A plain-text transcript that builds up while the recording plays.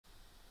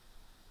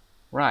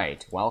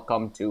Right.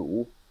 Welcome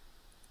to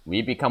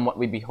We Become What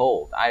We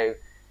Behold.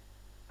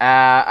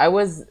 I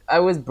was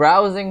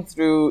browsing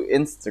through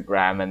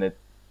Instagram and it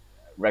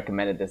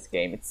recommended this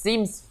game. It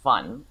seems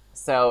fun.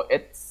 So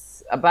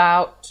it's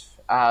about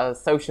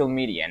social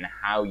media and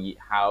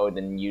how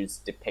the news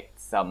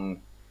depicts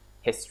some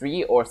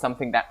history or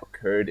something that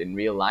occurred in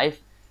real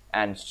life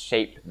and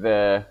shape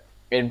the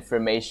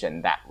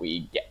information that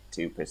we get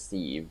to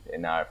perceive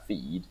in our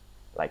feed,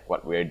 like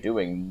what we're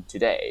doing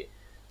today.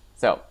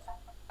 So,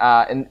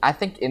 and I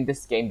think in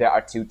this game there are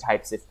two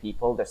types of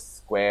people: the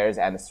squares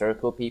and the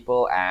circle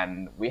people.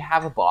 And we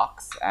have a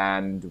box,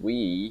 and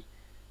we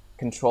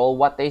control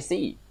what they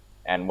see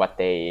and what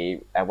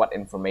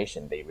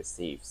information they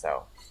receive.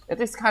 So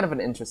it is kind of an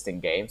interesting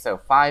game. So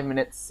 5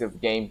 minutes of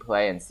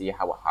gameplay and see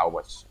how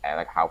much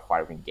like how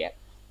far we can get.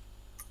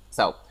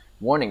 So,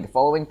 warning: the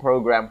following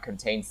program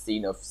contains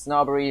scene of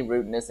snobbery,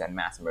 rudeness, and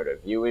mass murder.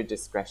 Viewer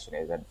discretion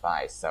is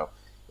advised. So,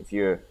 if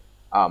you're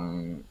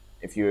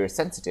if you're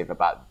sensitive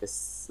about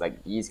this,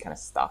 like these kind of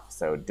stuff,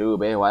 so do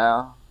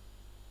beware.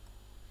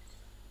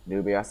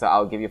 Do beware. So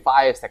I'll give you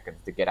 5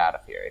 seconds to get out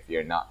of here if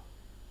you're not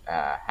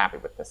happy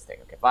with this thing.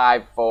 Okay,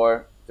 5,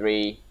 4,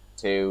 3,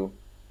 2,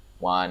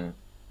 1.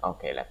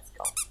 Okay, let's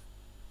go.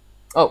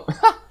 Oh,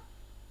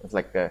 it's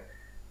like a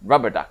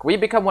rubber duck. We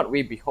become what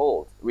we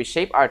behold. We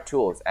shape our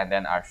tools, and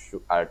then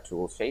our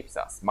tool shapes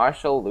us.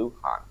 Marshall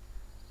Luhan.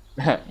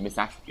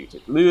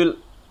 Misattributed. Lul.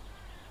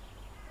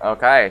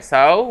 Okay,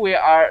 so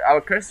our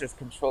cursor's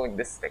controlling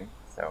this thing.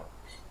 So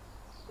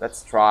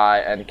let's try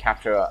and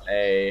capture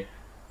a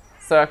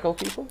circle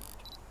people.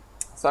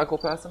 Circle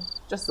person.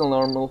 Just a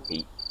normal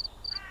feet.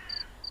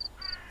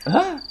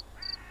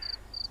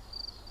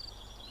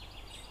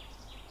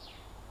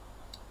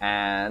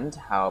 And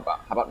how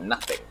about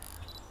nothing?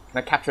 Can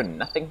I capture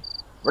nothing?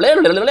 Can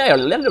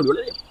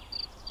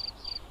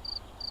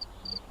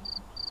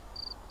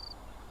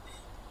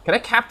I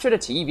capture the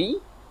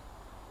TV?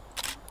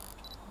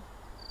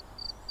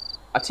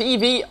 A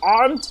TV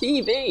on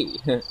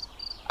TV!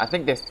 I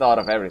think they thought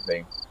of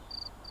everything.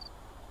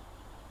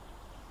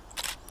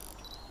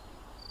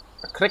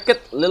 A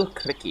cricket, little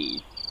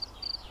cricky.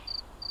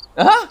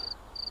 Ah!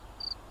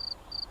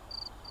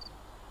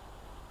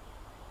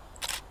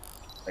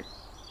 Like,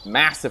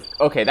 massive.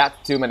 Okay,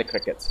 that's too many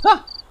crickets.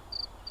 Huh!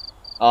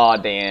 Oh,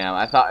 damn.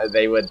 I thought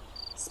they would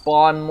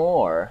spawn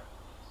more.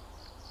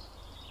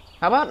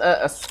 How about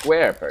a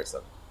square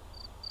person?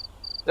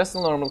 Just a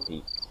normal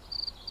peep.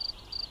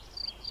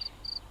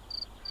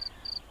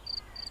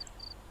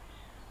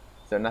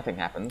 So nothing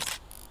happens.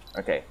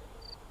 Okay.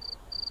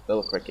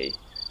 Little cricky.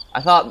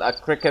 I thought a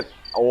cricket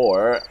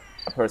or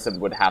a person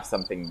would have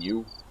something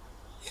new.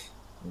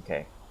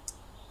 Okay.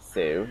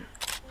 So.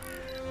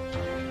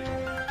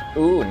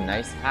 Ooh,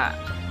 nice hat.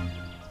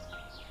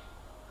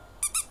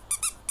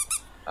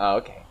 Oh,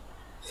 okay.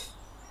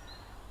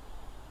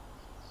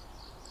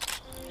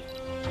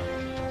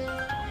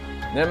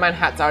 Never mind,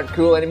 hats aren't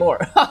cool anymore.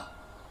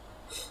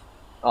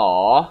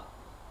 Aww.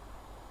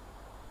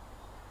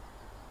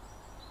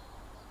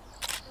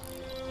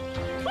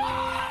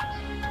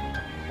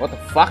 What the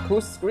fuck?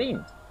 Who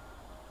screamed?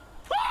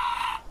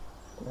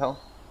 What the hell?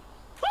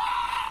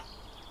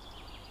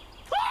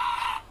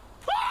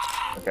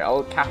 Okay,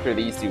 I'll capture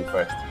these two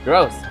first.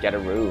 Gross, get a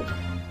room.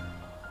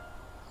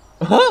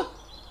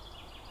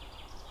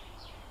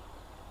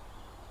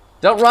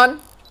 Don't run!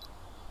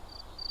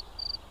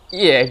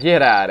 Yeah,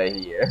 get out of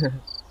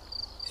here.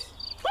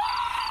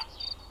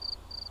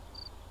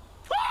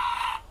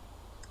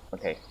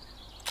 Okay,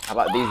 how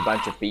about these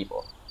bunch of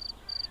people?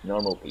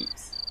 Normal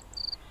peeps.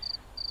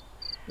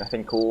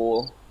 Nothing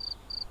cool.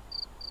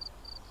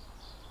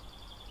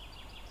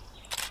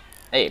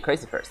 Hey,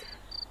 crazy person.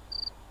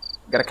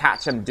 Gotta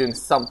catch him doing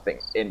something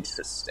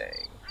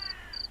interesting.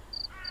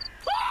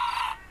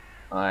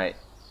 Alright.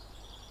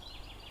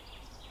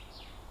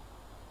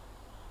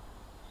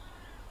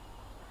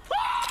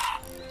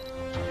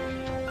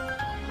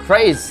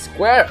 Crazy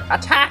square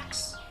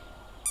attacks!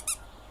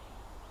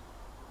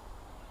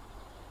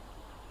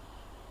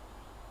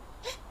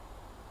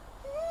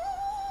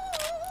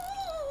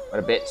 What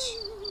a bitch.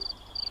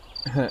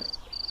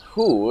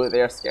 Who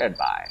they are scared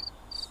by.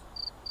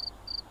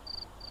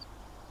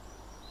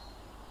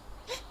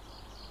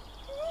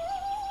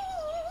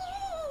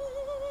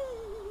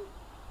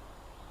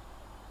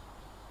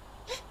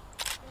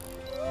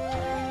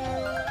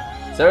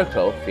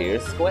 Circle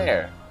fears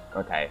square.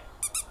 Okay.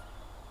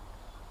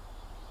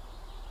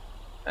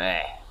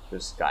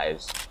 This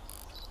guy's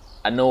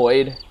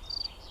annoyed,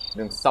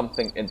 doing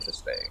something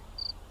interesting.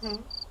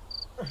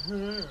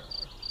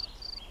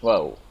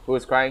 Whoa, who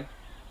is crying?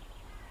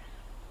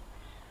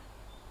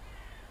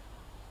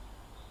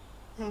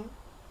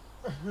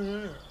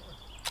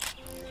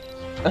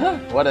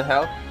 What the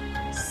hell?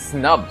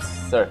 Snubs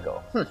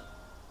circle.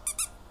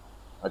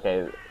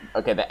 Okay,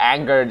 okay, the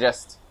anger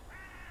just...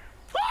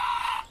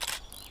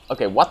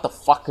 Okay, what the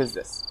fuck is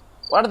this?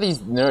 What are these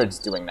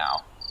nerds doing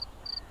now?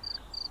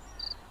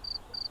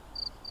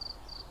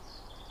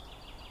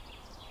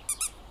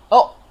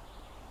 Oh!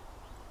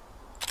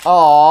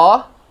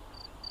 Aww!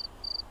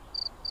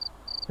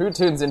 Who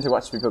tunes in to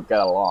watch people get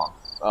along?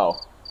 Oh.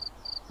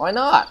 Why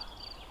not?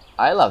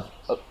 I love...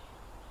 Oh.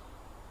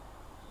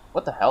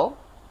 What the hell?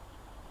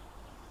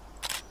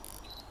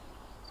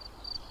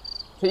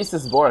 Peace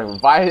is boring.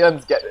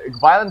 Violence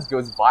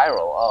goes viral.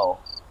 Oh.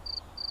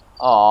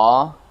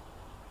 Aww.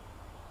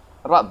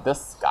 What about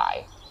this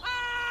guy?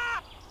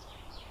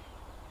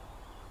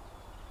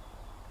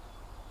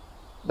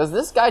 Does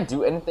this guy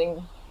do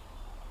anything?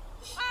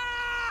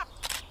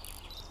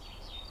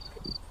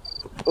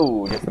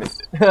 Ooh, just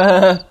missed it.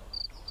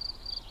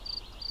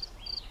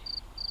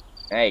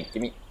 Hey,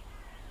 give me...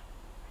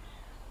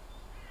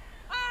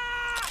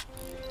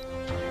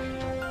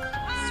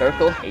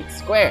 Circle hates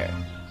square.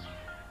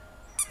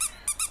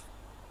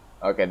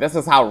 Okay, this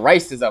is how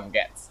racism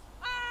gets.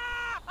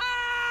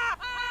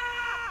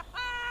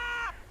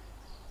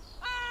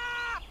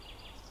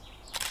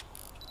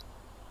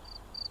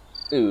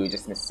 Ooh,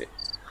 just missed it.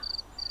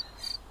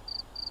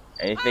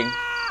 Anything?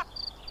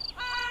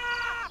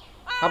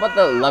 How about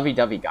the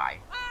lovey-dovey guy?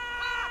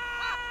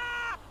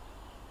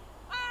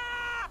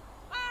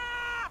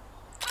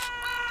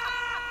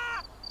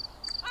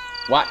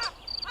 What?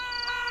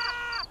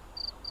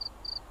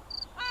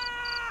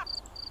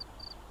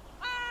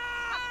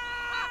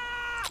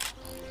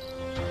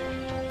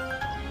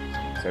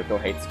 Circle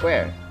hates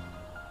square.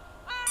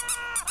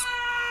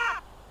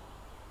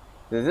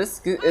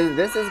 This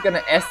is gonna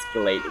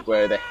escalate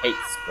where the hate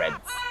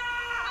spreads.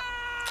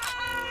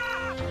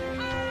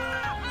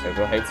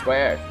 Circle hates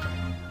square.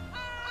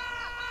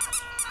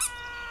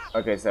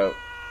 Okay, so...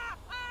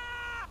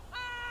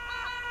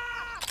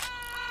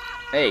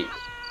 Hey.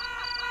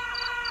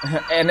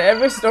 And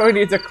every story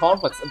needs a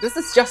conflict. This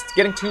is just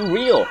getting too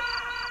real.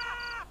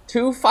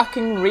 Too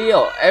fucking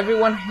real.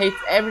 Everyone hates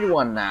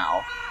everyone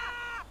now.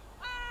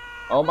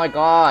 Oh my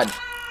god.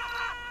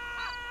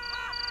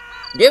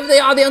 Give the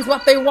audience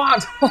what they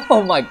want!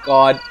 Oh my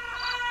god.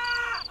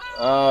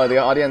 Oh, the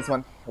audience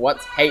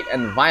wants hate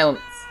and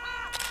violence.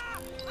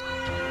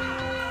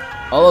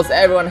 Almost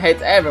everyone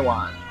hates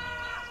everyone.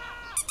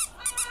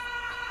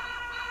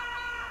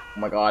 Oh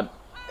my god.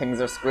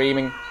 Things are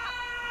screaming.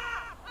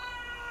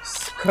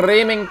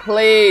 Screaming,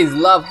 please!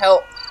 Love,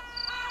 help!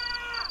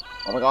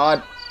 Oh my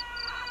god.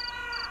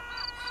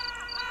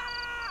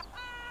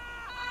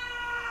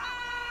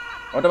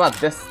 What about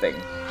this thing?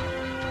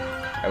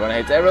 Everyone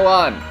hates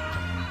everyone!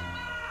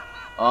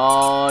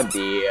 Oh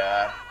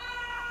dear.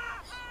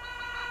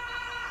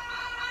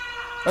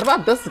 What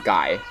about this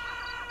guy?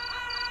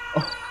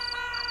 Oh,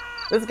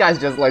 this guy's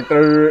just like...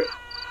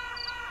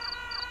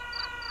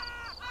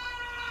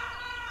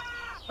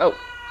 Oh.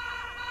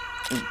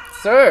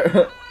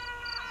 Sir!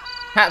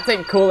 Hats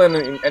ain't cool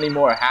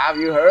anymore, have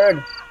you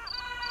heard?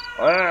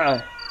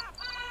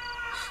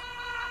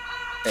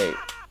 Hey.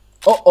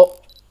 Oh, oh.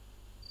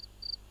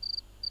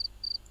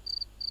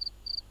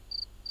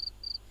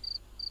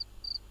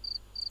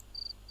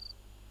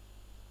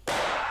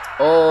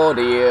 Oh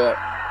dear.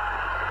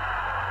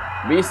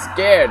 Be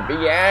scared,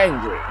 be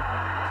angry.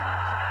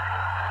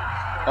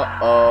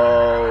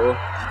 Uh-oh.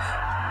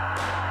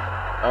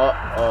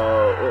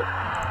 Uh-oh.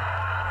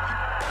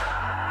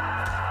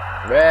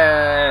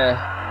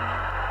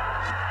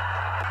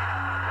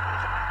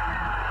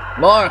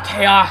 More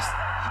chaos!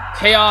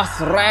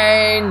 Chaos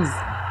reigns!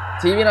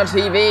 TV on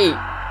TV!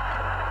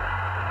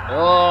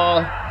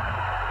 Oh.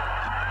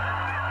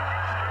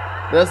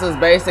 This is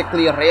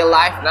basically real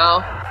life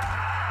now.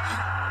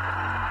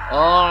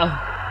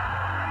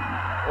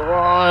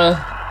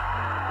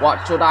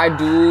 What should I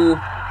do?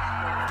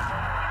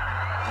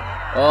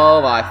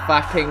 Oh my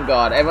fucking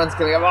god, everyone's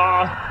killing him.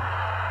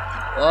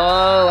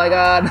 Oh my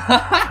god.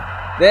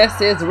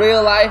 This is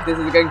real life, this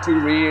is getting too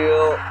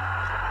real.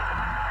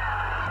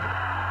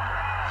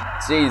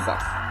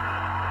 Jesus.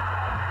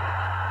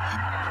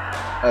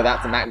 Oh,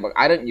 that's a MacBook.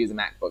 I don't use a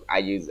MacBook, I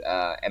use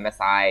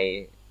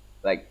MSI,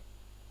 like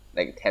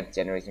 10th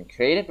generation,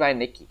 created by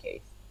Nicky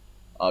Case.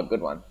 Oh,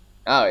 good one.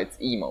 Oh,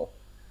 it's emo.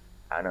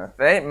 I don't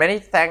know. Many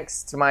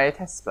thanks to my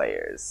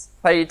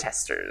play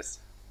testers.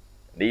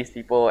 These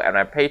people and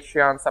my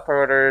Patreon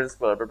supporters.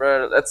 Blah, blah,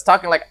 blah. It's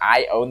talking like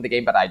I own the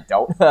game, but I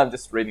don't. I'm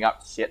just reading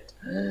up shit.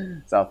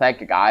 So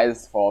thank you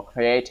guys for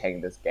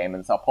creating this game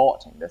and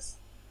supporting this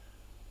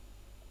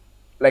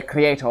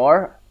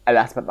creator. And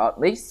last but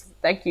not least,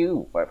 thank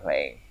you for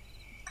playing.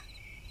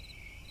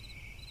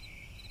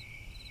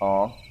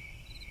 Oh,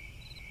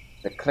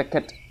 the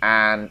cricket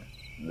and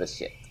the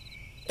shit.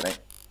 Can I?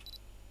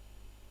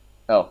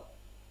 Oh.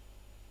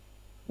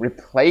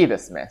 Replay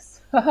this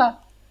mess.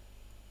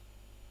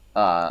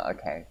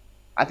 Okay.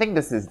 I think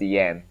this is the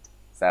end.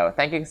 So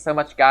thank you so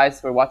much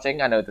guys for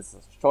watching. I know this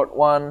is a short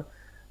one,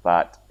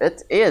 but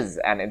it is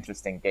an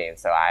interesting game.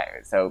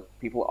 So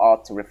people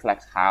ought to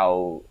reflect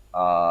how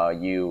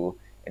you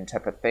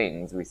interpret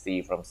things we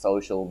see from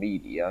social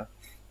media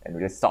and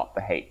really stop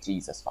the hate.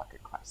 Jesus fucking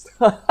Christ.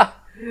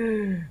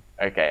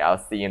 Okay, I'll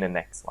see you in the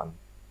next one.